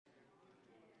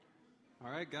All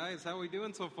right, guys, how are we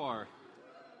doing so far?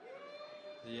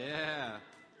 Yeah.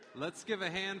 Let's give a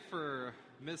hand for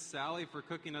Miss Sally for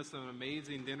cooking us an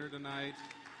amazing dinner tonight.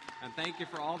 And thank you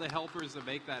for all the helpers that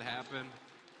make that happen.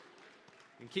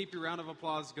 And keep your round of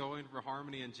applause going for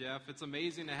Harmony and Jeff. It's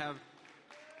amazing to have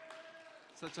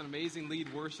such an amazing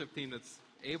lead worship team that's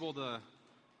able to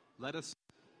let us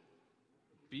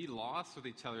be lost with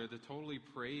each other, to totally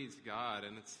praise God.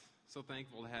 And it's so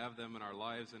thankful to have them in our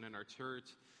lives and in our church.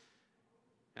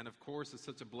 And of course, it's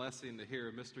such a blessing to hear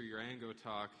Mr. Urango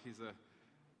talk. He's a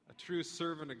true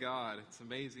servant of God. It's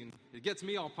amazing. It gets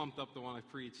me all pumped up the one I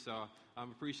preach, so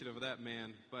I'm appreciative of that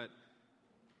man. But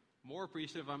more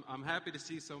appreciative, I'm happy to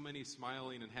see so many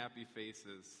smiling and happy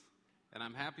faces. And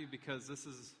I'm happy because this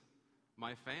is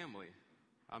my family.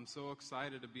 I'm so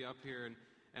excited to be up here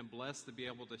and blessed to be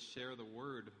able to share the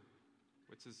word,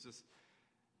 which is just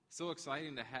so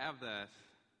exciting to have that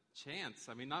chance.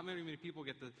 I mean, not many people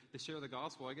get to share the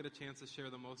gospel. I get a chance to share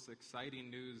the most exciting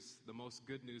news, the most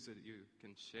good news that you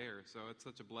can share. So it's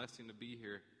such a blessing to be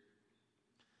here.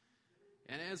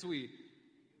 And as we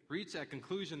reach that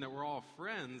conclusion that we're all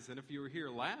friends, and if you were here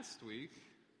last week,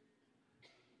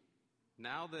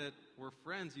 now that we're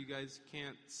friends, you guys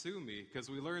can't sue me, because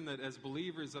we learned that as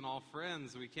believers and all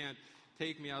friends, we can't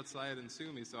take me outside and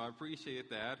sue me. So I appreciate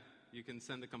that. You can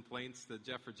send the complaints to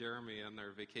Jeff or Jeremy on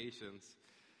their vacations.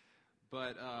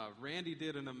 But Randy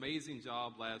did an amazing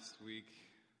job last week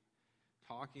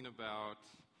talking about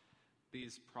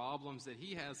these problems that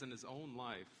he has in his own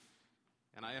life.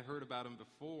 And I had heard about him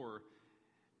before,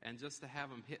 and just to have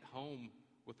him hit home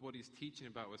with what he's teaching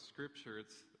about with Scripture,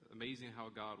 it's amazing how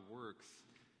God works.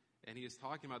 And he was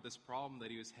talking about this problem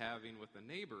that he was having with a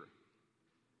neighbor.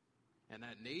 And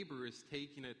that neighbor is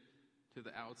taking it to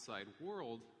the outside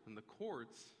world and the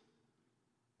courts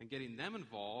and getting them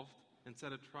involved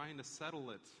instead of trying to settle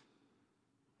it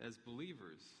as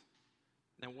believers.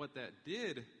 And what that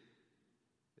did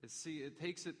is, see, it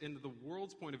takes it into the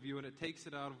world's point of view, and it takes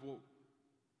it out of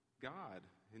God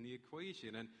in the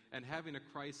equation, and having a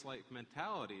Christ-like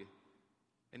mentality.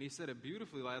 And he said it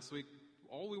beautifully last week.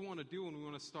 All we want to do when we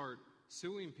want to start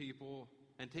suing people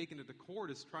and taking it to court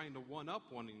is trying to one-up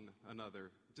one another,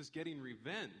 just getting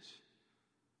revenge.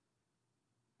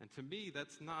 And to me,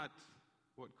 that's not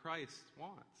what Christ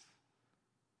wants.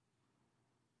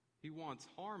 He wants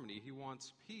harmony. He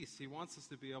wants peace. He wants us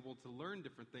to be able to learn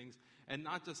different things and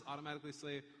not just automatically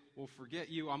say, well, forget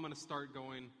you, I'm going to start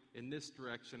going in this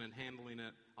direction and handling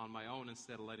it on my own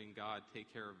instead of letting God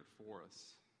take care of it for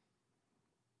us.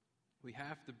 We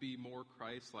have to be more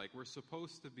Christ-like. We're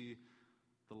supposed to be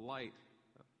the light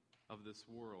of this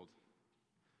world.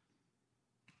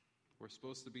 We're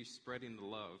supposed to be spreading the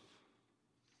love.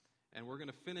 And we're going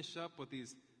to finish up with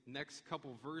these next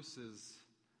couple verses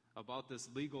about this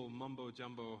legal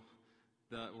mumbo-jumbo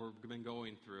that we've been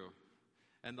going through.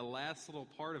 And the last little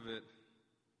part of it,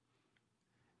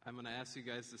 I'm going to ask you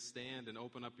guys to stand and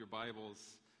open up your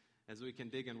Bibles as we can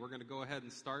dig in. We're going to go ahead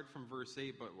and start from verse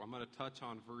 8, but I'm going to touch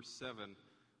on verse 7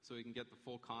 so we can get the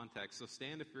full context. So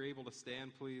stand if you're able to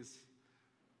stand, please.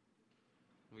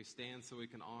 And we stand so we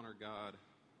can honor God.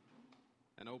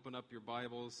 And open up your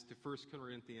Bibles to 1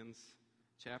 Corinthians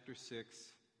chapter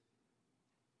 6.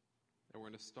 And we're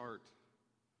going to start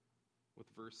with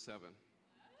verse 7. It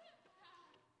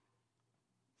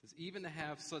says, even to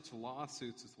have such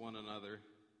lawsuits with one another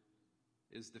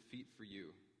is defeat for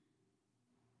you.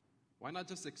 Why not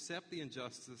just accept the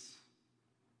injustice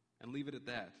and leave it at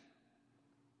that?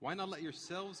 Why not let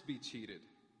yourselves be cheated?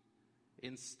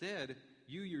 Instead,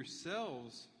 you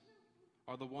yourselves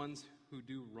are the ones who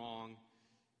do wrong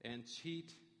and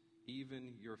cheat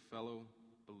even your fellow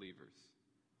believers.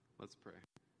 Let's pray.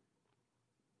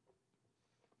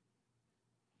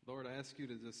 Lord, I ask you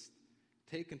to just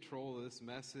take control of this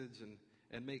message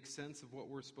and make sense of what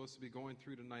we're supposed to be going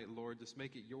through tonight, Lord. Just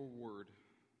make it your word.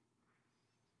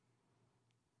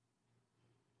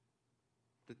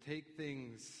 To take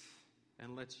things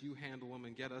and let you handle them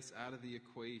and get us out of the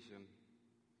equation.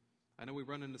 I know we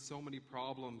run into so many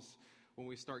problems when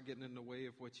we start getting in the way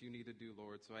of what you need to do,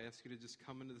 Lord. So I ask you to just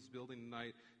come into this building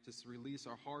tonight, just release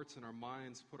our hearts and our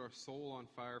minds, put our soul on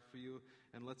fire for you,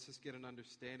 and let's just get an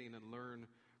understanding and learn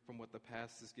from what the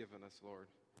past has given us, Lord.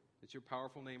 It's your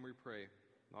powerful name we pray.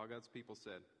 All God's people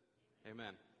said,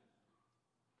 amen.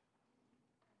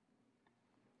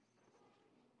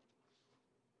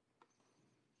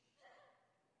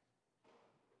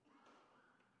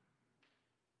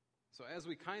 So as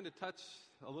we kind of touch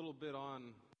a little bit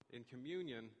on in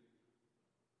communion,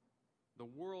 the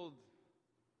world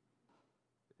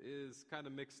is kind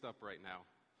of mixed up right now.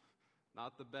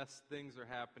 Not the best things are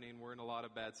happening. We're in a lot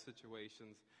of bad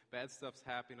situations. Bad stuff's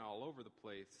happening all over the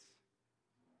place.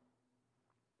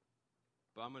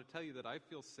 But I'm going to tell you that I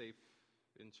feel safe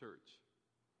in church.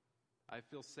 I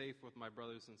feel safe with my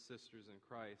brothers and sisters in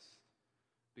Christ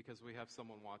because we have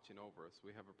someone watching over us.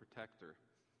 We have a protector.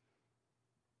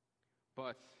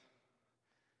 But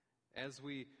as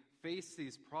we face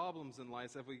these problems in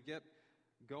life, as we get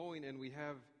going and we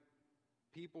have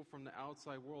people from the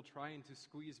outside world trying to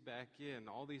squeeze back in,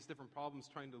 all these different problems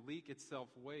trying to leak itself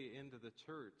way into the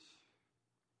church,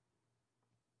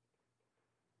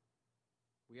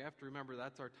 we have to remember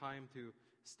that's our time to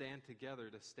stand together,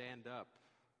 to stand up,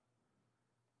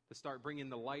 to start bringing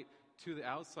the light to the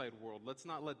outside world. Let's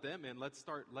not let them in. Let's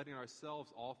start letting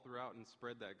ourselves all throughout and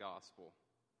spread that gospel.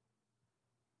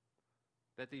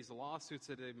 That these lawsuits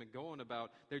that they've been going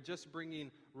about, they're just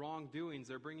bringing wrongdoings.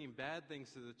 They're bringing bad things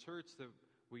to the church that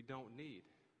we don't need.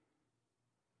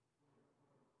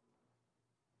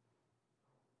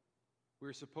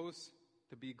 We're supposed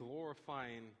to be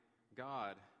glorifying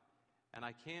God. And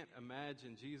I can't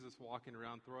imagine Jesus walking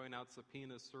around throwing out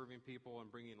subpoenas, serving people, and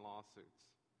bringing lawsuits.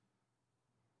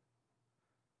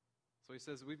 So he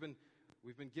says we've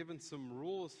been given some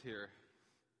rules here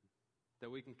that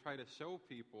we can try to show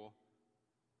people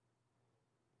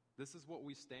this is what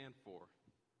we stand for.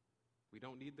 We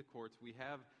don't need the courts. We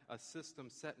have a system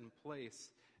set in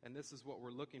place, and this is what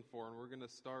we're looking for. And we're going to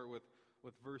start with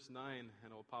verse 9, and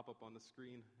it'll pop up on the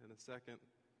screen in a second.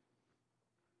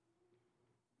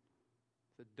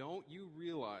 So don't you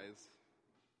realize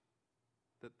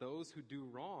that those who do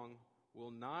wrong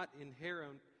will not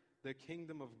inherit the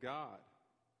kingdom of God?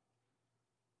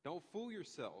 Don't fool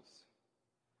yourselves.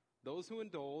 Those who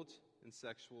indulge in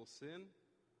sexual sin,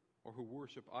 or who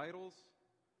worship idols,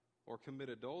 or commit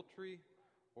adultery,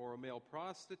 or are male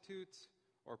prostitutes,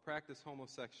 or practice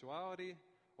homosexuality,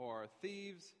 or are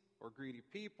thieves, or greedy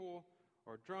people,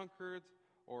 or drunkards,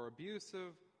 or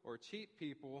abusive, or cheat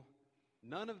people,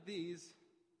 none of these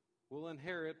will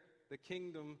inherit the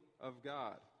kingdom of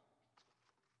God.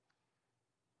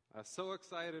 I was so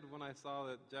excited when I saw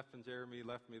that Jeff and Jeremy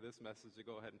left me this message to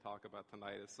go ahead and talk about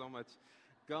tonight. It's so much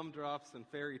gumdrops and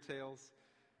fairy tales.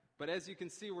 But as you can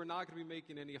see, we're not going to be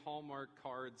making any Hallmark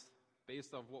cards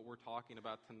based off what we're talking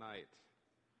about tonight.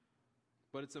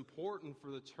 But it's important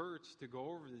for the church to go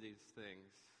over these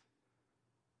things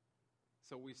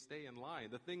so we stay in line.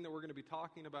 The thing that we're going to be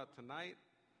talking about tonight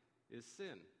is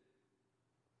sin.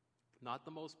 Not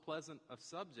the most pleasant of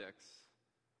subjects,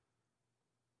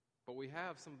 but we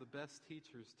have some of the best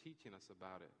teachers teaching us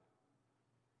about it.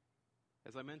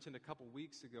 As I mentioned a couple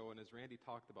weeks ago, and as Randy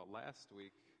talked about last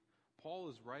week, Paul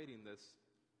is writing this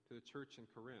to the church in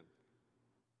Corinth.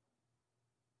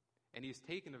 And he's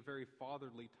taken a very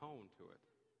fatherly tone to it.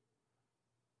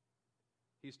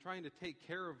 He's trying to take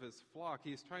care of his flock.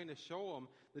 He's trying to show them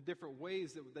the different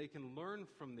ways that they can learn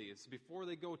from these. Before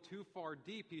they go too far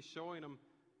deep, he's showing them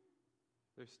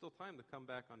there's still time to come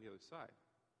back on the other side.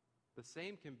 The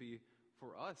same can be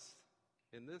for us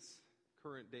in this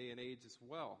current day and age as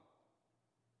well.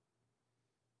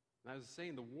 And I was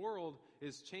saying, the world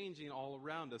is changing all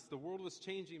around us. The world was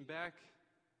changing back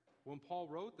when Paul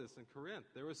wrote this in Corinth.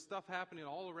 There was stuff happening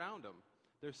all around him.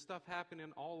 There's stuff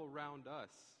happening all around us.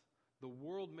 The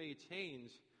world may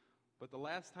change, but the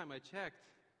last time I checked,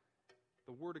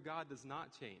 the Word of God does not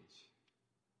change.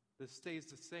 This stays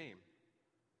the same.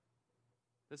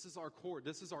 This is our court.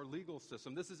 This is our legal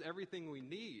system. This is everything we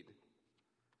need.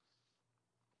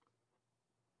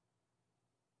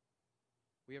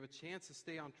 We have a chance to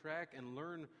stay on track and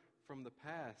learn from the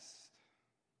past.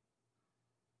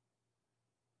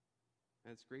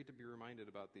 And it's great to be reminded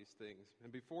about these things.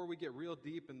 And before we get real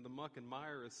deep in the muck and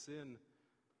mire of sin,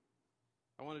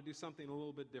 I want to do something a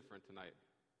little bit different tonight.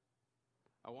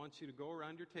 I want you to go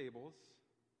around your tables.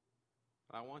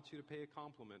 I want you to pay a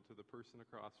compliment to the person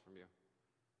across from you.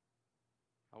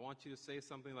 I want you to say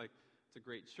something like, "It's a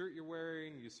great shirt you're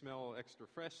wearing. You smell extra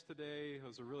fresh today.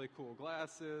 Those are really cool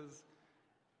glasses.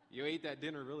 You ate that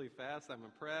dinner really fast. I'm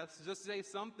impressed." Just say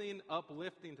something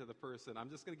uplifting to the person. I'm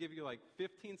just going to give you like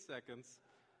 15 seconds.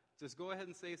 Just go ahead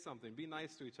and say something. Be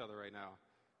nice to each other right now.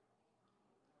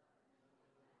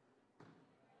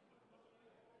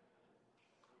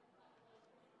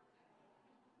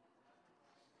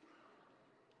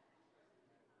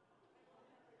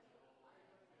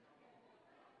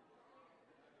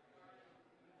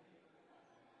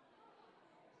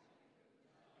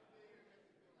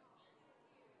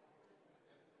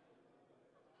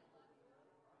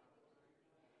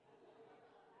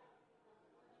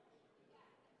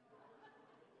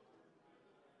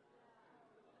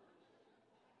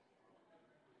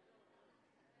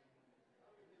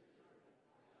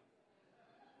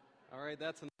 All right,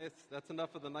 that's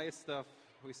enough of the nice stuff.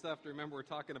 We still have to remember we're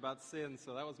talking about sin,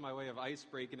 so that was my way of ice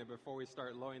breaking it before we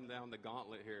start laying down the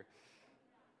gauntlet here.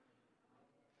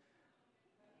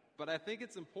 But I think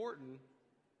it's important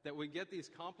that we get these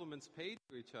compliments paid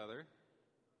to each other,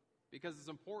 because it's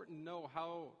important to know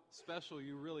how special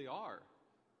you really are.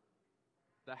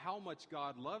 That how much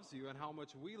God loves you and how much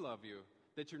we love you.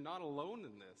 That you're not alone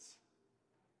in this.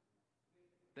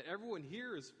 That everyone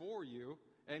here is for you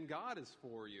and God is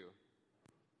for you.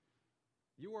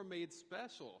 You are made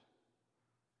special.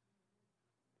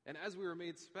 And as we are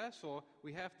made special,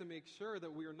 we have to make sure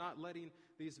that we are not letting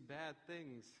these bad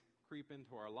things creep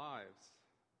into our lives.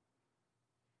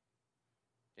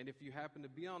 And if you happen to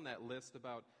be on that list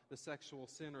about the sexual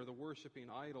sin or the worshiping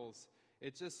idols,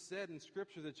 it just said in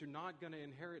Scripture that you're not going to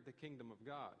inherit the kingdom of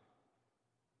God.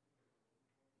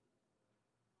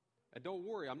 And don't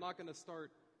worry, I'm not going to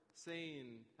start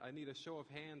saying I need a show of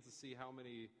hands to see how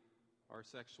many are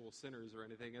sexual sinners or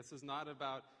anything. This is not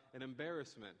about an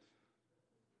embarrassment.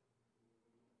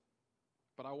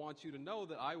 But I want you to know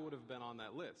that I would have been on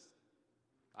that list.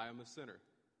 I am a sinner.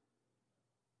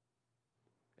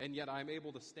 And yet I'm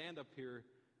able to stand up here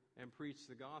and preach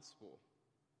the gospel.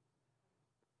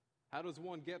 How does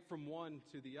one get from one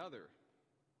to the other?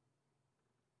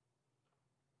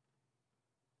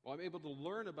 Well, I'm able to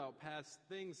learn about past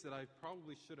things that I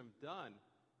probably should have done,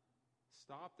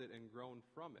 stopped it, and grown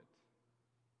from it.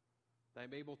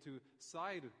 I'm able to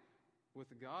side with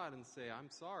God and say, I'm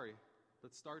sorry,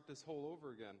 let's start this whole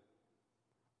over again.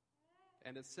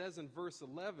 And it says in verse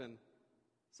 11, it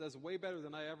says way better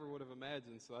than I ever would have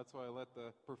imagined, so that's why I let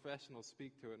the professionals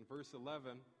speak to it. In verse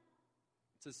 11, it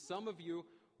says, some of you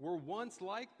were once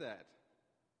like that,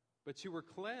 but you were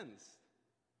cleansed.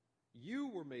 You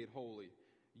were made holy.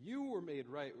 You were made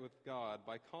right with God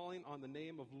by calling on the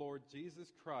name of Lord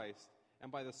Jesus Christ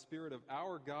and by the Spirit of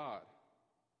our God.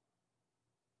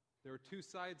 There are two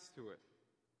sides to it.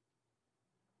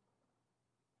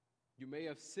 You may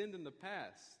have sinned in the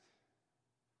past,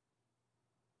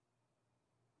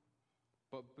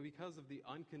 but because of the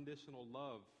unconditional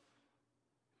love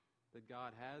that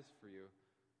God has for you,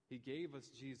 He gave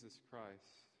us Jesus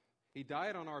Christ. He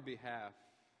died on our behalf.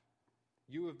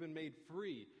 You have been made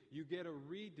free. You get a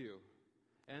redo.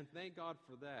 And thank God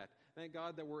for that. Thank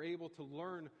God that we're able to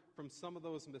learn from some of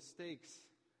those mistakes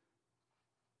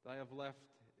that I have left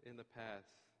in the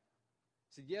past.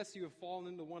 So yes, you have fallen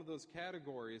into one of those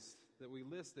categories that we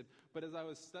listed, but as I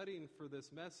was studying for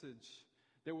this message,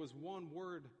 there was one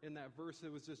word in that verse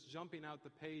that was just jumping out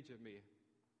the page at me.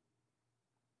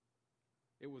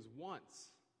 It was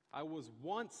once. I was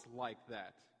once like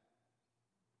that.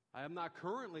 I am not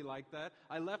currently like that.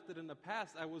 I left it in the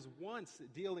past. I was once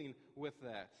dealing with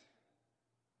that.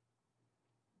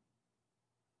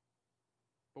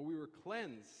 But we were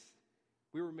cleansed.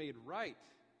 We were made right.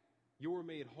 You were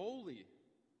made holy.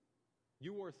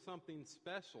 You are something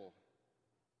special.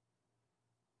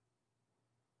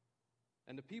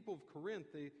 And the people of Corinth,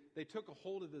 they took a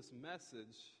hold of this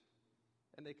message,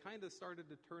 and they kind of started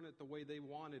to turn it the way they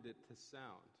wanted it to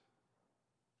sound.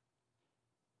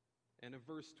 And in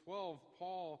verse 12,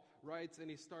 Paul writes, and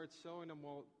he starts showing them,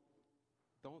 well,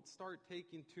 don't start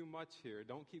taking too much here.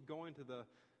 Don't keep going to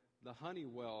the honey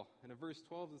well. And in verse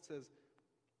 12 it says,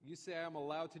 you say I'm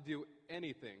allowed to do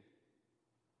anything,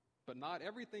 but not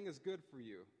everything is good for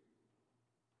you.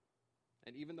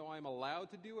 And even though I'm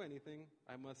allowed to do anything,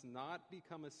 I must not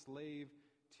become a slave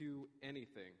to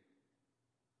anything.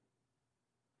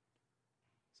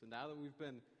 So now that we've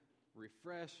been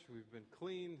refreshed, we've been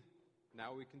cleaned,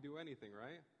 now we can do anything,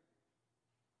 right?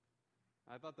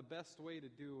 I thought the best way to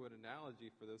do an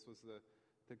analogy for this was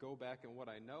to go back in what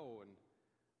I know. And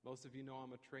most of you know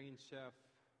I'm a trained chef.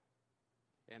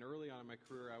 And early on in my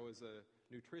career, I was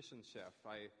a nutrition chef.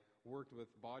 I worked with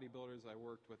bodybuilders, I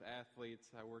worked with athletes,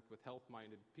 I worked with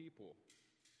health-minded people.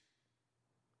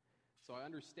 So I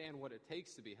understand what it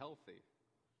takes to be healthy.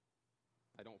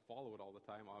 I don't follow it all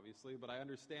the time, obviously, but I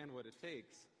understand what it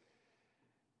takes.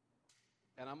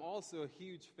 And I'm also a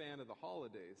huge fan of the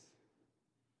holidays.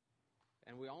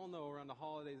 And we all know around the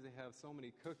holidays they have so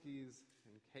many cookies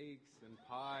and cakes and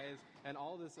pies and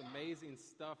all this amazing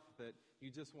stuff that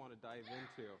you just want to dive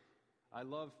into. I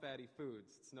love fatty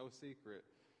foods. It's no secret.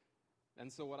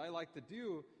 And so what I like to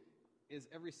do is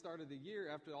every start of the year,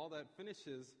 after all that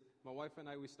finishes, my wife and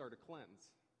I, we start a cleanse.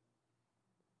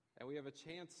 And we have a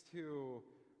chance to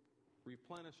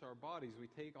replenish our bodies. We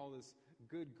take all this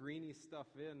good greeny stuff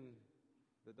in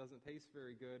that doesn't taste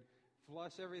very good,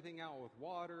 flush everything out with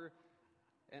water,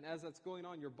 and as that's going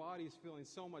on, your body's feeling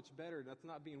so much better. That's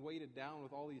not being weighted down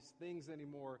with all these things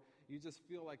anymore. You just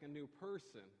feel like a new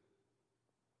person.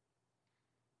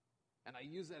 And I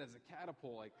use that as a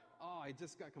catapult, like, oh, I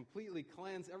just got completely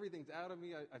cleansed. Everything's out of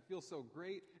me. I feel so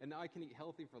great. And now I can eat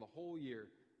healthy for the whole year.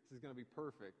 This is going to be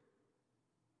perfect.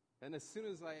 And as soon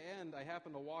as I end, I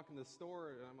happen to walk in the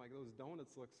store, and I'm like, those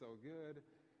donuts look so good.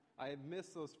 I had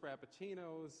missed those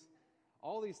Frappuccinos.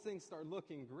 All these things start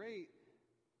looking great.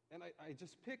 And I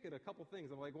just pick at a couple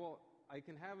things. I'm like, well, I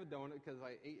can have a donut because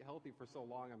I ate healthy for so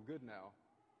long. I'm good now.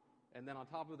 And then on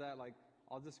top of that, like,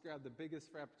 I'll just grab the biggest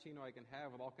Frappuccino I can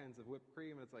have with all kinds of whipped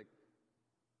cream. And it's like,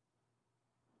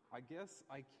 I guess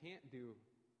I can't do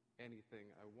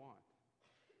anything I want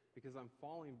because I'm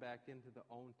falling back into the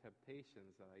own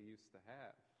temptations that I used to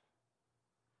have.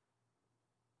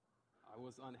 I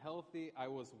was unhealthy, I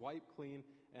was wiped clean,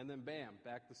 and then bam,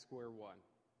 back to square one.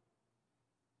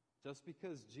 Just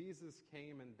because Jesus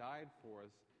came and died for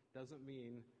us doesn't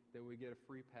mean that we get a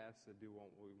free pass to do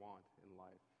what we want in life.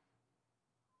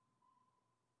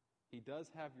 He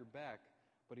does have your back,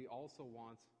 but he also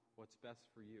wants what's best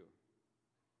for you.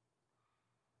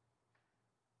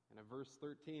 And in verse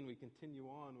 13, we continue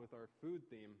on with our food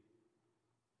theme.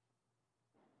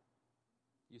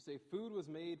 You say, food was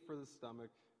made for the stomach,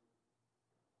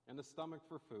 and the stomach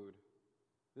for food.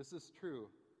 This is true,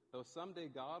 though someday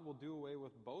God will do away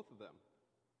with both of them.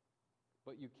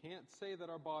 But you can't say that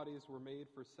our bodies were made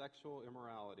for sexual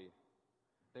immorality.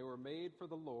 They were made for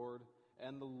the Lord,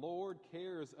 and the Lord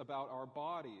cares about our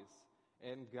bodies.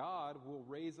 And God will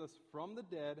raise us from the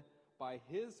dead by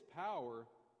his power,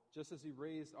 just as he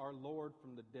raised our Lord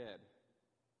from the dead.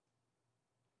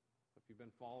 If you've been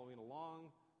following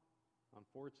along,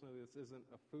 unfortunately this isn't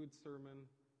a food sermon.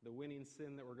 The winning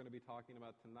sin that we're going to be talking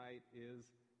about tonight is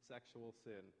sexual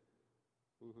sin.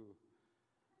 Woohoo.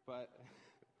 But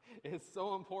it's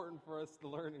so important for us to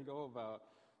learn and go about.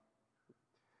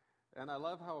 And I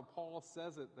love how Paul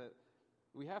says it, that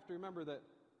we have to remember that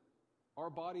our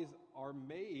bodies are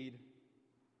made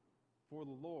for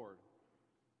the Lord.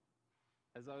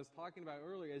 As I was talking about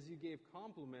earlier, as you gave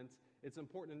compliments, it's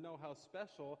important to know how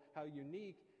special, how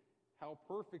unique, how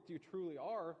perfect you truly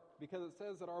are, because it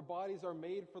says that our bodies are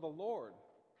made for the Lord.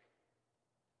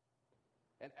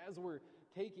 And as we're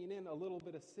taking in a little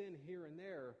bit of sin here and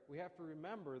there, we have to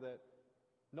remember that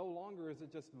no longer is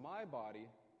it just my body.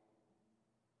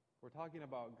 We're talking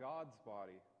about God's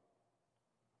body.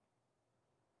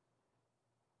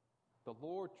 The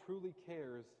Lord truly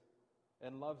cares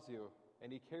and loves you,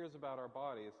 and he cares about our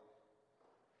bodies.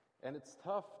 And it's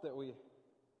tough that we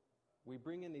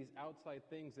bring in these outside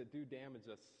things that do damage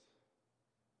us.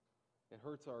 It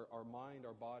hurts our mind,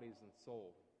 our bodies, and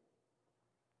soul.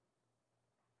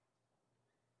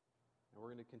 And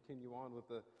we're going to continue on with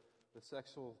the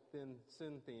sexual sin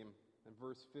theme in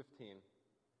verse 15.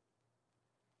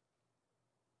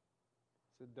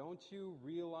 So don't you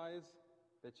realize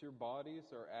that your bodies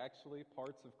are actually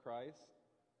parts of Christ?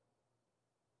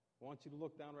 I want you to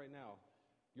look down right now.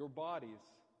 Your bodies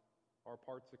are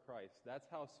parts of Christ. That's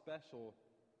how special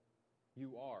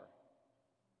you are.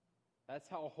 That's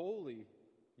how holy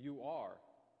you are.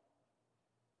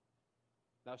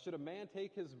 Now, should a man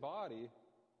take his body,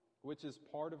 which is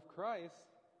part of Christ,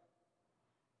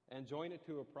 and join it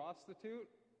to a prostitute?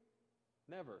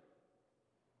 Never.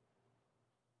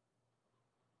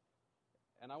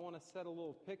 And I want to set a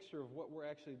little picture of what we're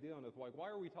actually dealing with. Like, why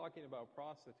are we talking about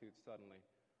prostitutes suddenly?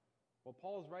 Well,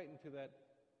 Paul's writing to the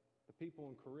people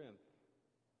in Corinth,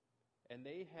 and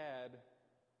they had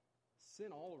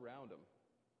sin all around them.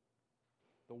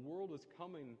 The world was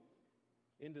coming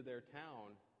into their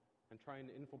town and trying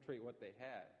to infiltrate what they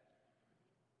had.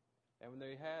 And when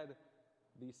they had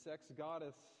the sex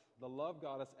goddess, the love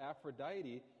goddess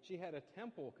Aphrodite, she had a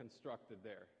temple constructed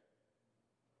there.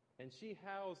 And she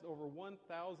housed over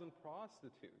 1,000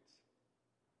 prostitutes.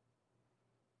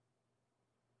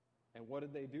 And what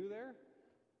did they do there?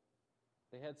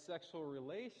 They had sexual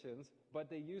relations, but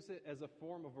they used it as a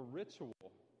form of a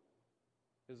ritual,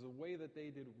 as a way that they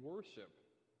did worship.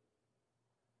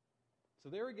 So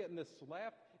they were getting this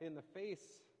slap in the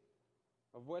face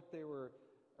of what they were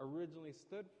originally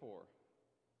stood for.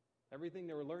 Everything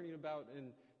they were learning about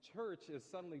in church is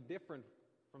suddenly different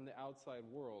from the outside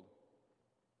world.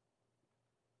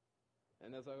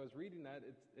 And as I was reading that,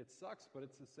 it sucks, but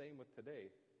it's the same with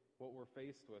today, what we're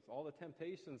faced with. All the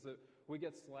temptations that we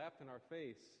get slapped in our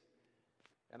face.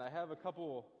 And I have a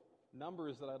couple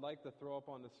numbers that I'd like to throw up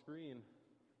on the screen.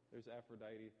 There's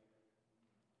Aphrodite.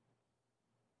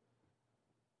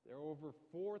 There are over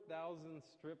 4,000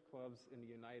 strip clubs in the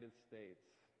United States.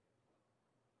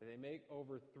 They make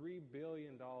over $3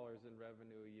 billion in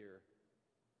revenue a year.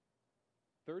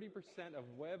 30% of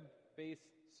web-based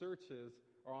searches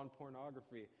are on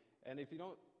pornography. And if you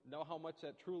don't know how much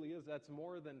that truly is. That's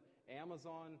more than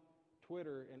Amazon,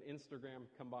 Twitter, and Instagram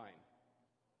combined.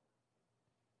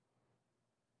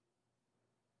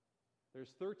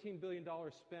 There's $13 billion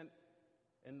spent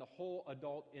in the whole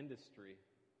adult industry.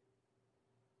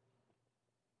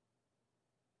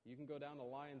 You can go down the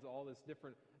lines, all this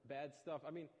different bad stuff.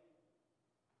 I mean,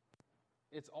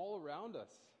 it's all around us.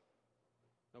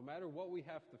 No matter what we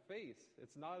have to face,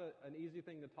 it's not an easy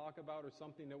thing to talk about or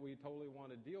something that we totally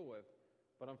want to deal with.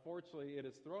 But unfortunately, it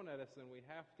is thrown at us and we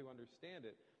have to understand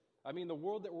it. I mean, the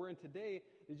world that we're in today,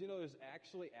 did you know there's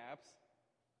actually apps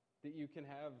that you can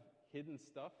have hidden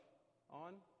stuff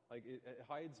on? Like it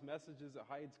hides messages, it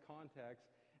hides contacts.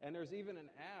 And there's even an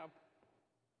app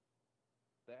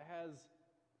that has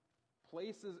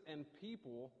places and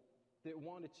people that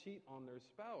want to cheat on their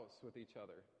spouse with each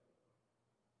other.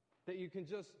 That you can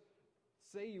just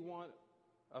say you want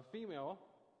a female,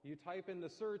 you type in the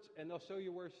search, and they'll show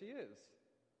you where she is.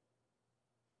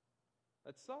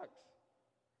 That sucks.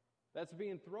 That's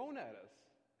being thrown at us.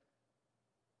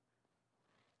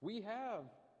 We have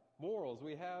morals,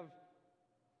 we have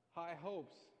high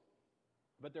hopes,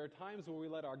 but there are times when we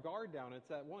let our guard down. It's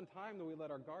that one time that we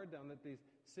let our guard down that the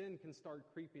sin can start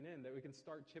creeping in, that we can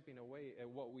start chipping away at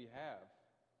what we have.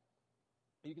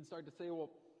 You can start to say, well,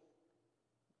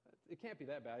 it can't be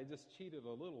that bad. I just cheated a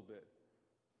little bit.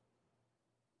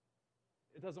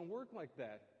 It doesn't work like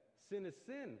that. Sin is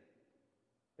sin.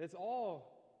 It's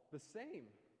all the same.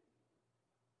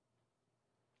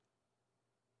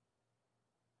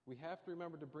 We have to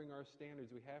remember to bring our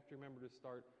standards. We have to remember to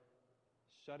start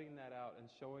shutting that out and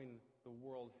showing the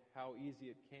world how easy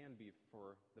it can be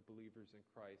for the believers in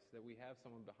Christ, that we have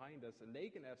someone behind us and they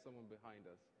can have someone behind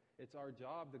us. It's our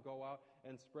job to go out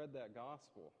and spread that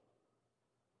gospel.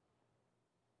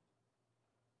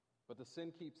 But the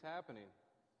sin keeps happening.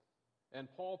 And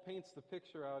Paul paints the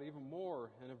picture out even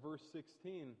more in verse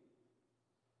 16.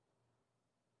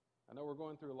 I know we're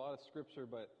going through a lot of scripture,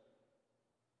 but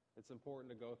it's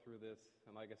important to go through this.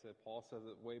 And like I said, Paul says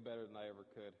it way better than I ever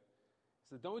could.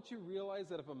 He said, don't you realize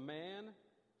that if a man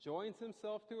joins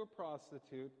himself to a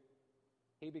prostitute,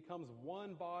 he becomes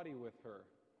one body with her?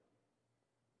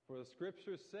 For the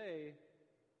scriptures say,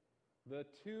 the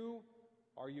two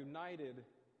are united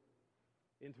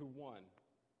into one.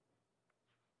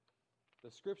 The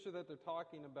scripture that they're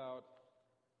talking about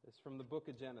is from the book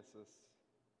of Genesis.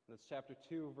 And it's chapter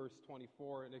 2, verse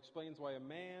 24. It explains why a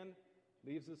man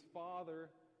leaves his father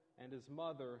and his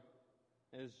mother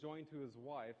and is joined to his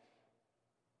wife,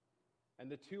 and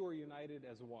the two are united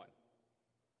as one.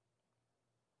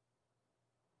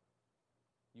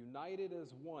 United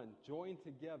as one, joined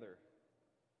together.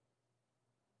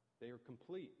 They are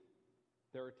complete.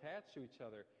 They're attached to each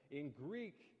other. In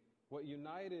Greek, what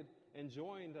united and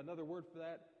joined, another word for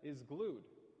that, is glued.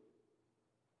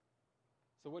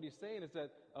 So what he's saying is that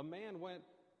a man went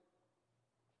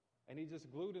and he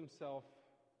just glued himself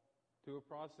to a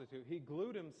prostitute. He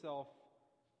glued himself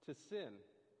to sin.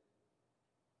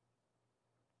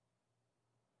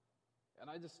 And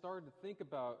I just started to think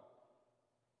about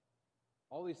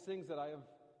all these things that I have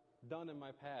done in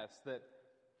my past, that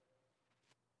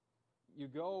you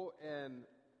go and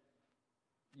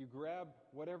you grab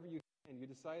whatever you can. You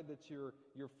decide that you're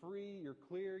free, you're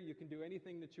clear, you can do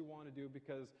anything that you want to do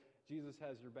because Jesus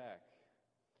has your back.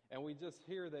 And we just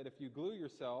hear that if you glue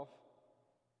yourself,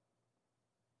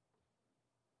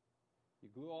 you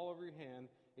glue all over your hand,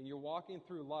 and you're walking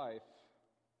through life,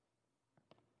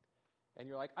 and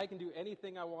you're like, I can do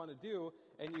anything I want to do,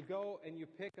 and you go and you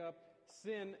pick up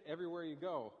sin everywhere you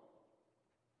go.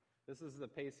 This is the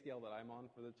pay scale that I'm on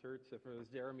for the church. If it was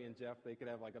Jeremy and Jeff, they could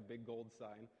have like a big gold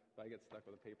sign, but I get stuck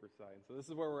with a paper sign. So this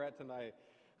is where we're at tonight.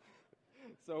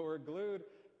 So we're glued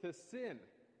to sin.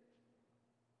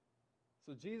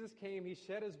 So Jesus came, he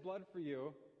shed his blood for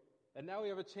you, and now we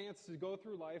have a chance to go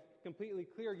through life completely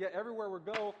clear. Yet everywhere we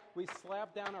go, we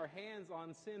slap down our hands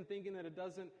on sin thinking that it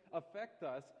doesn't affect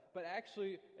us. But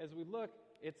actually, as we look,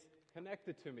 it's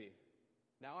connected to me.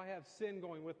 Now I have sin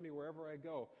going with me wherever I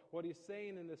go. What he's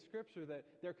saying in the scripture, that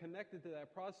they're connected to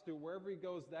that prostitute. Wherever he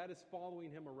goes, that is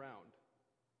following him around.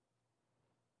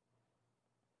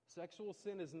 Sexual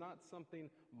sin is not something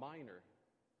minor.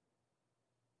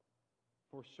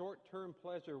 For short-term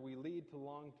pleasure, we lead to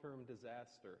long-term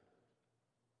disaster.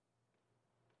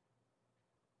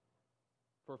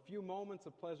 For a few moments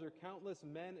of pleasure, countless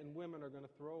men and women are going to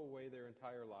throw away their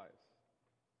entire lives.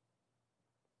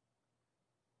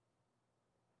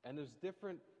 And there's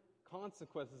different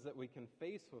consequences that we can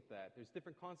face with that. There's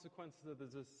different consequences of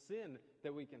the sin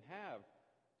that we can have.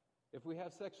 If we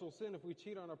have sexual sin, if we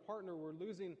cheat on our partner, we're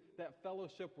losing that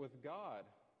fellowship with God.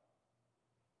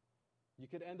 You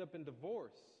could end up in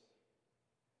divorce.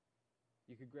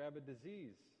 You could grab a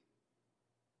disease.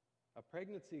 A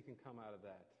pregnancy can come out of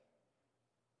that.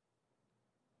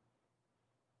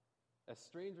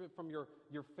 Estrangement from your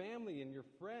family and your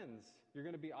friends. You're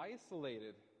going to be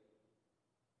isolated.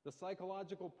 The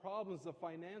psychological problems, the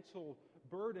financial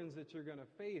burdens that you're going to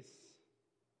face,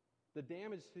 the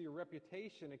damage to your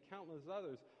reputation and countless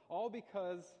others, all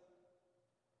because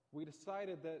we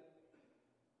decided that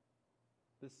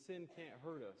this sin can't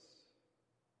hurt us.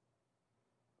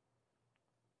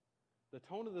 The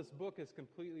tone of this book has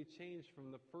completely changed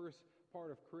from the first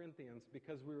part of Corinthians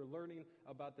because we were learning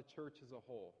about the church as a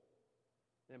whole.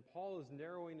 And Paul is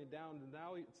narrowing it down to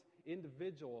now it's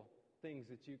individual things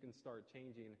that you can start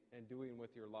changing and doing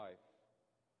with your life.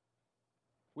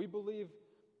 We believe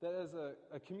that as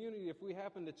a community, if we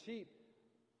happen to cheat,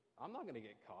 I'm not going to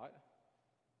get caught.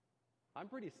 I'm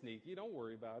pretty sneaky, don't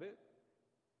worry about it.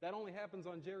 That only happens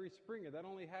on Jerry Springer. That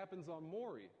only happens on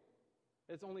Maury.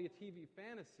 It's only a TV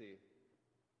fantasy.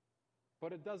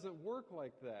 But it doesn't work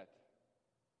like that.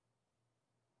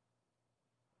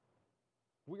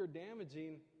 We are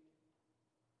damaging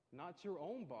not your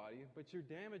own body, but you're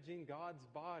damaging God's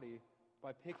body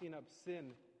by picking up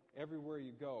sin everywhere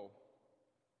you go.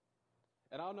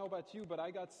 And I don't know about you, but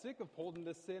I got sick of holding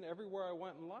this sin everywhere I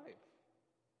went in life.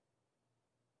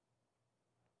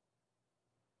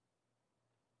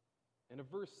 And in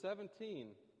verse 17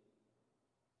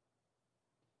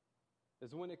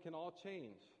 is when it can all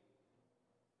change.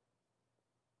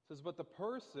 It says, but the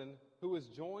person who is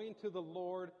joined to the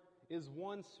Lord is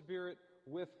one spirit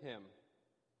with him.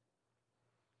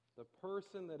 The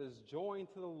person that is joined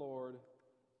to the Lord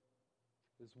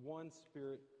is one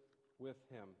spirit with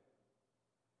him.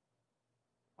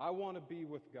 I want to be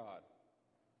with God.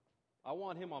 I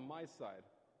want him on my side.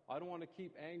 I don't want to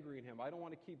keep angering him. I don't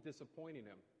want to keep disappointing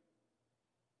him.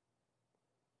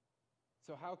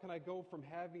 So how can I go from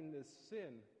having this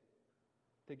sin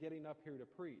to getting up here to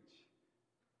preach?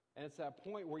 And it's that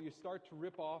point where you start to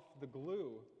rip off the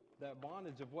glue, that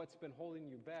bondage of what's been holding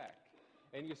you back.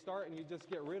 And you start and you just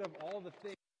get rid of all the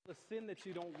things, the sin that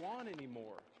you don't want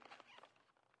anymore.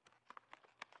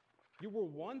 You were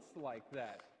once like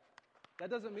that. That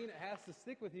doesn't mean it has to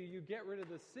stick with you. You get rid of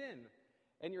the sin.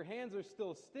 And your hands are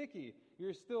still sticky.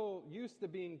 You're still used to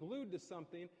being glued to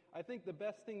something. I think the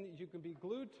best thing that you can be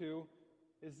glued to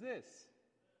is this.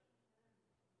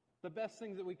 The best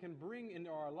things that we can bring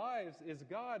into our lives is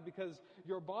God, because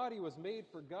your body was made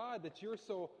for God, that you're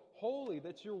so holy,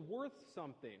 that you're worth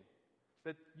something,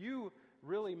 that you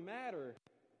really matter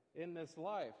in this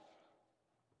life.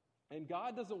 And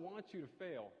God doesn't want you to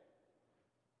fail.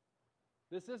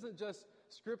 This isn't just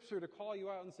scripture to call you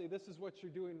out and say, this is what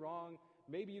you're doing wrong.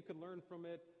 Maybe you could learn from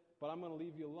it, but I'm going to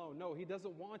leave you alone. No, he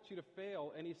doesn't want you to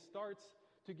fail, and he starts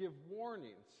to give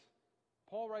warnings.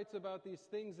 Paul writes about these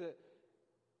things that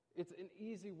it's an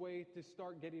easy way to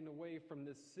start getting away from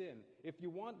this sin. If you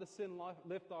want the sin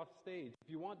lift off stage, if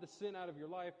you want the sin out of your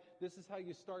life, this is how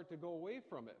you start to go away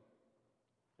from it.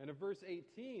 And in verse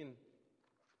 18,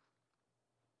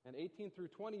 and 18 through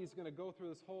 20, he's going to go through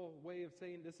this whole way of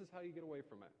saying this is how you get away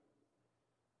from it.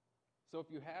 So if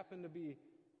you happen to be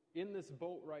in this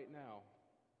boat right now,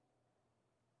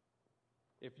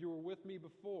 if you were with me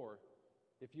before,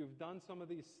 if you've done some of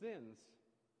these sins,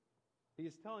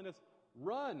 he's telling us,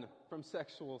 run from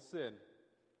sexual sin.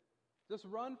 Just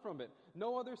run from it.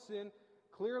 No other sin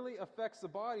clearly affects the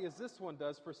body as this one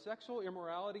does, for sexual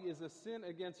immorality is a sin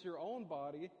against your own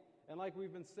body, and like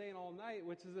we've been saying all night,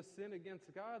 which is a sin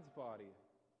against God's body.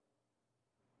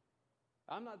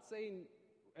 I'm not saying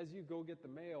as you go get the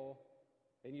mail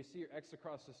and you see your ex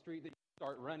across the street that you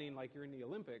start running like you're in the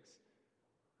Olympics,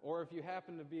 or if you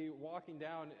happen to be walking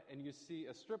down and you see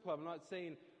a strip club. I'm not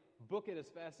saying book it as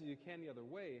fast as you can the other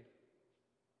way.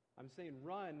 I'm saying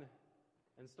run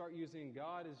and start using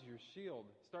God as your shield.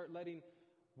 Start letting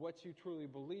what you truly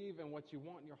believe and what you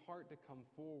want in your heart to come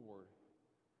forward.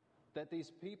 That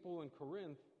these people in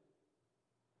Corinth,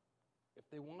 if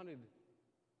they wanted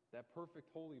that perfect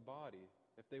holy body,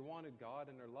 if they wanted God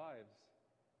in their lives,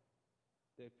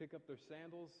 they'd pick up their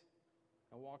sandals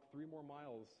and walk 3 more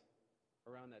miles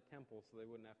around that temple so they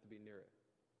wouldn't have to be near it.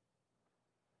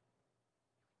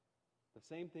 The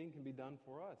same thing can be done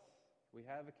for us. We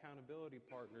have accountability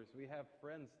partners. We have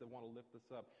friends that want to lift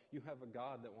us up. You have a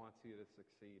God that wants you to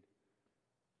succeed.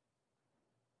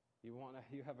 You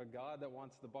have a God that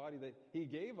wants the body that he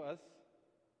gave us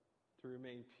to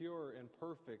remain pure and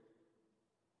perfect.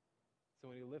 So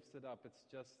when he lifts it up, it's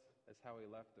just as how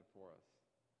he left it for us.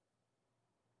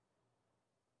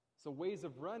 So ways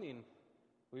of running.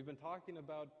 We've been talking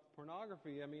about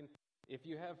pornography. I mean, If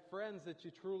you have friends that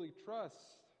you truly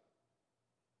trust,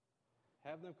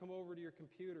 have them come over to your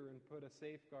computer and put a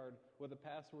safeguard with a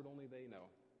password only they know.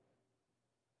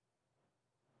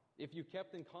 If you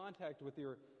kept in contact with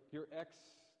your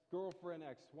ex-girlfriend,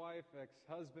 ex-wife,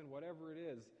 ex-husband, whatever it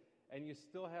is, and you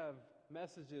still have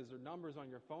messages or numbers on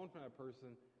your phone from that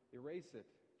person, erase it.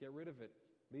 Get rid of it.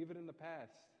 Leave it in the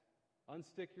past.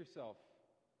 Unstick yourself.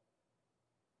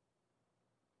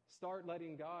 Start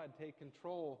letting God take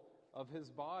control of His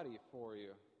body for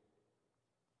you.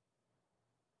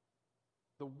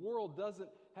 The world doesn't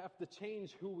have to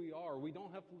change who we are. We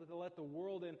don't have to let the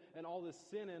world in and all this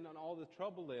sin in and all the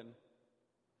trouble in.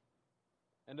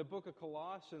 In the book of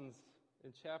Colossians,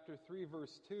 in chapter 3,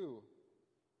 verse 2,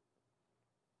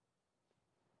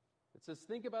 it says,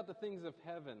 think about the things of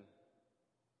heaven,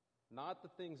 not the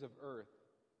things of earth.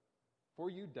 For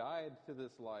you died to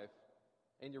this life,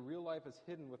 and your real life is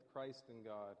hidden with Christ in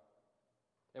God.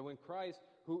 And when Christ,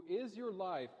 who is your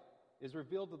life, is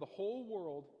revealed to the whole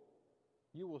world,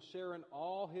 you will share in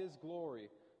all His glory.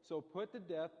 So put to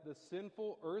death the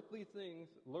sinful earthly things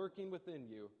lurking within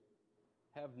you.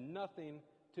 Have nothing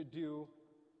to do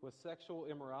with sexual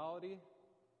immorality,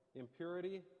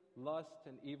 impurity, lust,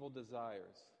 and evil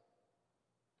desires.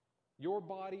 Your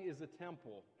body is a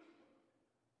temple.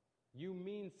 You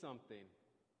mean something.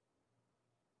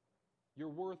 You're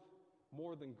worth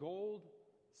more than gold,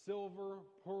 silver,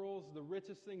 pearls, the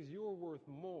richest things. You are worth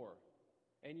more.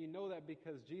 And you know that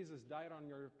because Jesus died on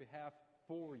your behalf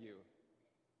for you.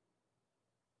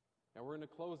 And we're going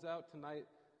to close out tonight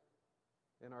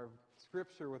in our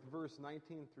scripture with verse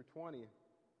 19 through 20. It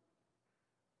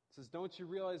says, don't you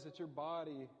realize that your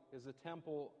body is a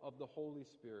temple of the Holy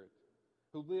Spirit,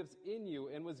 who lives in you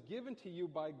and was given to you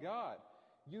by God?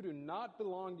 You do not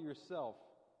belong to yourself,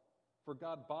 for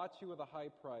God bought you with a high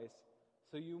price,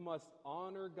 so you must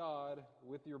honor God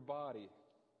with your body.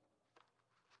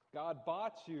 God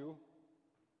bought you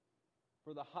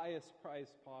for the highest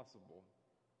price possible.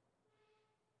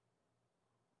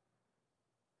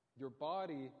 Your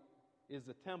body is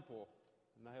a temple.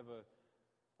 And I have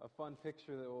a fun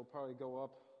picture that will probably go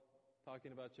up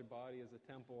talking about your body as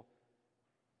a temple.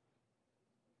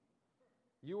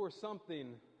 You are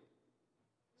something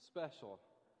special.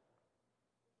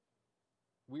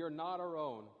 We are not our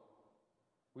own.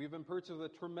 We've been purchased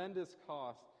with a tremendous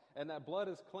cost, and that blood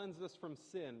has cleansed us from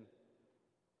sin.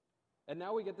 And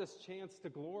now we get this chance to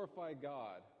glorify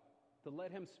God, to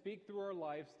let Him speak through our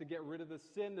lives, to get rid of the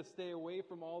sin, to stay away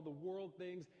from all the world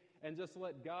things, and just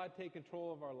let God take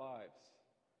control of our lives.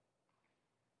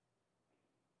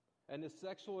 And this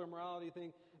sexual immorality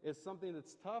thing is something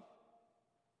that's tough,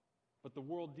 but the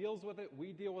world deals with it,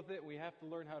 we deal with it, and we have to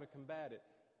learn how to combat it.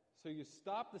 So you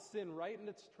stop the sin right in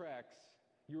its tracks,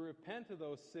 you repent of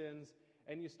those sins,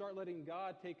 and you start letting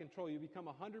God take control. You become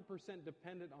 100%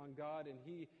 dependent on God, and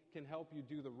He can help you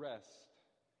do the rest.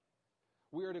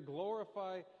 We are to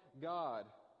glorify God.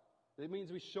 That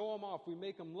means we show Him off. We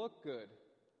make Him look good.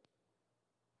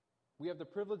 We have the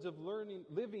privilege of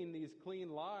living these clean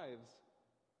lives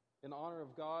in honor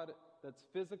of God. That's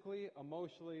physically,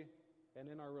 emotionally, and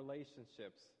in our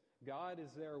relationships. God is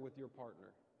there with your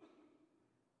partner.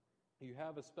 You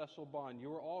have a special bond.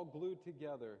 You are all glued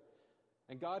together.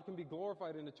 And God can be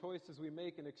glorified in the choices we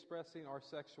make in expressing our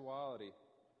sexuality.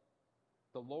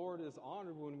 The Lord is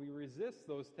honored when we resist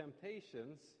those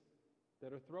temptations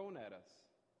that are thrown at us.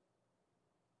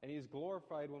 And He's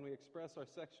glorified when we express our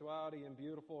sexuality in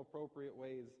beautiful, appropriate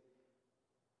ways.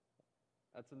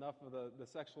 That's enough of the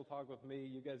sexual talk with me.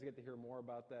 You guys get to hear more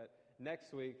about that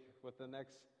next week with the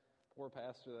next poor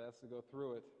pastor that has to go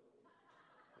through it.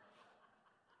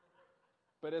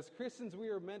 But as Christians, we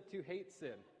are meant to hate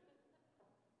sin.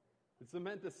 It's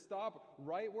meant to stop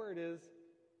right where it is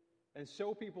and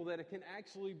show people that it can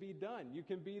actually be done. You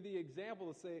can be the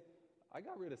example to say, I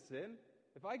got rid of sin.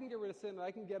 If I can get rid of sin, I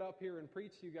can get up here and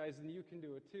preach to you guys, and you can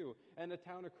do it too. And the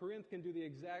town of Corinth can do the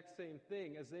exact same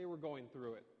thing as they were going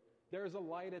through it. There's a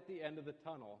light at the end of the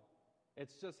tunnel.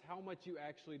 It's just how much you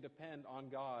actually depend on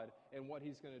God and what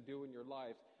He's going to do in your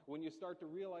life. When you start to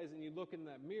realize and you look in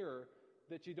that mirror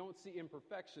that you don't see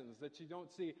imperfections, that you don't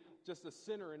see just a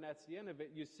sinner and that's the end of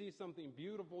it. You see something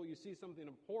beautiful, you see something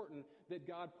important that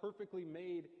God perfectly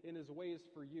made in His ways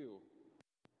for you.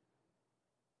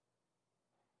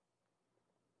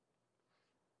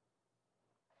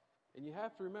 And you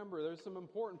have to remember, there's some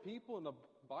important people in the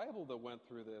Bible that went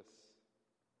through this.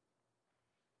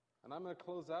 And I'm going to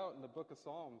close out in the book of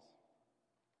Psalms.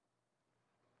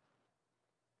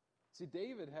 See,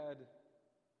 David had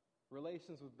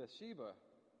relations with Bathsheba.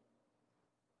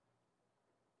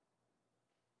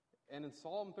 And in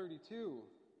Psalm 32,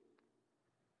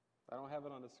 I don't have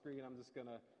it on the screen.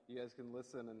 You guys can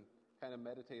listen and kind of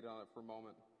meditate on it for a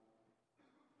moment.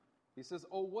 He says,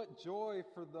 "Oh, what joy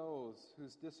for those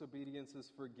whose disobedience is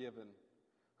forgiven,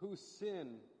 whose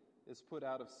sin is put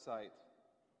out of sight.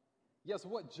 Yes,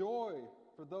 what joy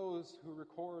for those who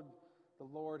record the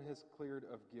Lord has cleared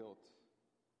of guilt,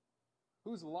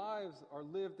 whose lives are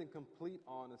lived in complete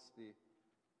honesty.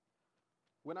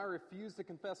 When I refused to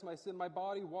confess my sin, my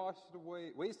body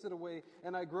wasted away,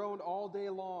 and I groaned all day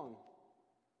long.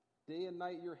 Day and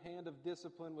night your hand of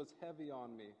discipline was heavy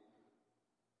on me.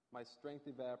 My strength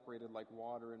evaporated like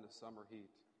water in the summer heat.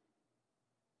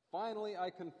 Finally, I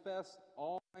confessed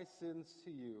all my sins to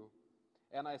you,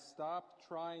 and I stopped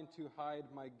trying to hide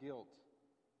my guilt.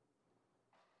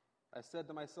 I said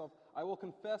to myself, I will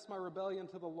confess my rebellion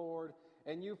to the Lord,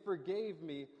 and you forgave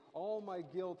me. All my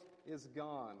guilt is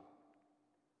gone.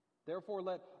 Therefore,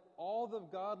 let all the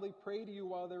godly pray to you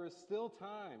while there is still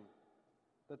time,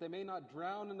 that they may not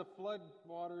drown in the flood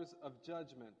waters of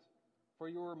judgment. For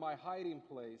you are my hiding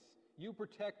place. You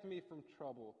protect me from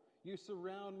trouble. You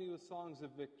surround me with songs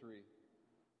of victory.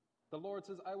 The Lord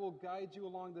says, I will guide you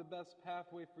along the best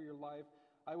pathway for your life.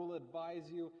 I will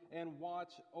advise you and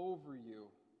watch over you.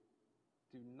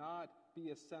 Do not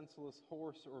be a senseless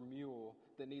horse or mule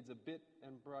that needs a bit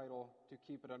and bridle to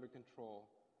keep it under control.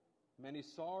 Many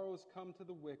sorrows come to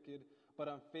the wicked, but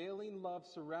unfailing love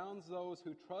surrounds those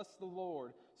who trust the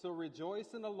Lord. So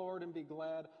rejoice in the Lord and be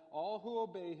glad. All who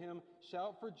obey him,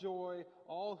 shout for joy,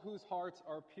 all whose hearts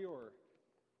are pure.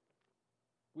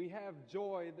 We have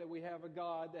joy that we have a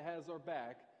God that has our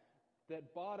back,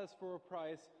 that bought us for a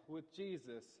price with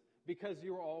Jesus, because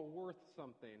you're all worth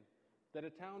something. That a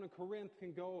town in Corinth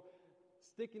can go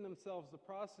sticking themselves to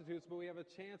prostitutes, but we have a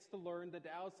chance to learn that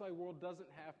the outside world doesn't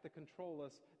have to control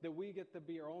us, that we get to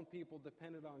be our own people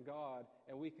dependent on God,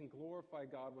 and we can glorify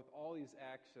God with all these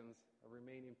actions of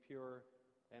remaining pure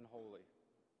and holy.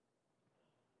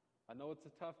 I know it's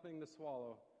a tough thing to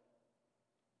swallow,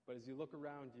 but as you look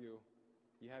around you,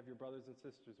 you have your brothers and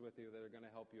sisters with you that are going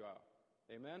to help you out.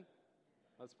 Amen?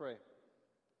 Let's pray.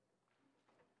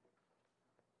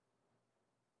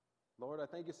 Lord, I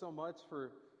thank you so much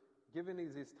for giving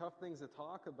these tough things to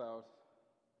talk about.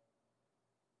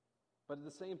 But at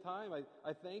the same time,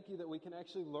 I thank you that we can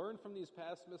actually learn from these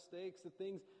past mistakes, that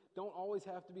things don't always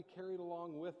have to be carried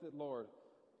along with it, Lord.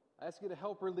 I ask you to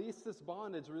help release this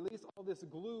bondage, release all this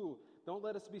glue. Don't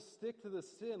let us be stick to the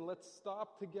sin. Let's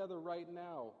stop together right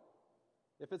now.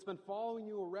 If it's been following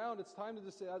you around, it's time to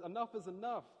just say, enough is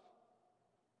enough.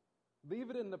 Leave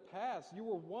it in the past. You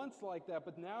were once like that,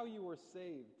 but now you are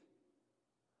saved.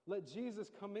 Let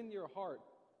Jesus come into your heart.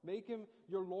 Make him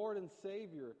your Lord and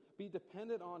Savior. Be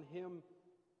dependent on him,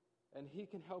 and he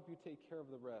can help you take care of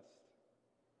the rest.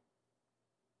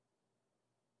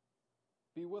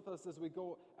 Be with us as we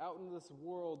go out into this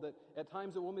world that at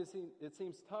times it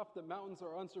seems tough, that mountains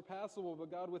are unsurpassable,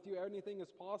 but God, with you, anything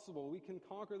is possible. We can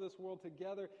conquer this world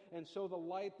together and show the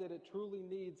light that it truly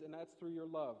needs, and that's through your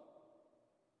love.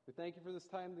 We thank you for this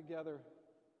time together.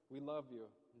 We love you.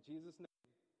 In Jesus' name,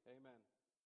 amen.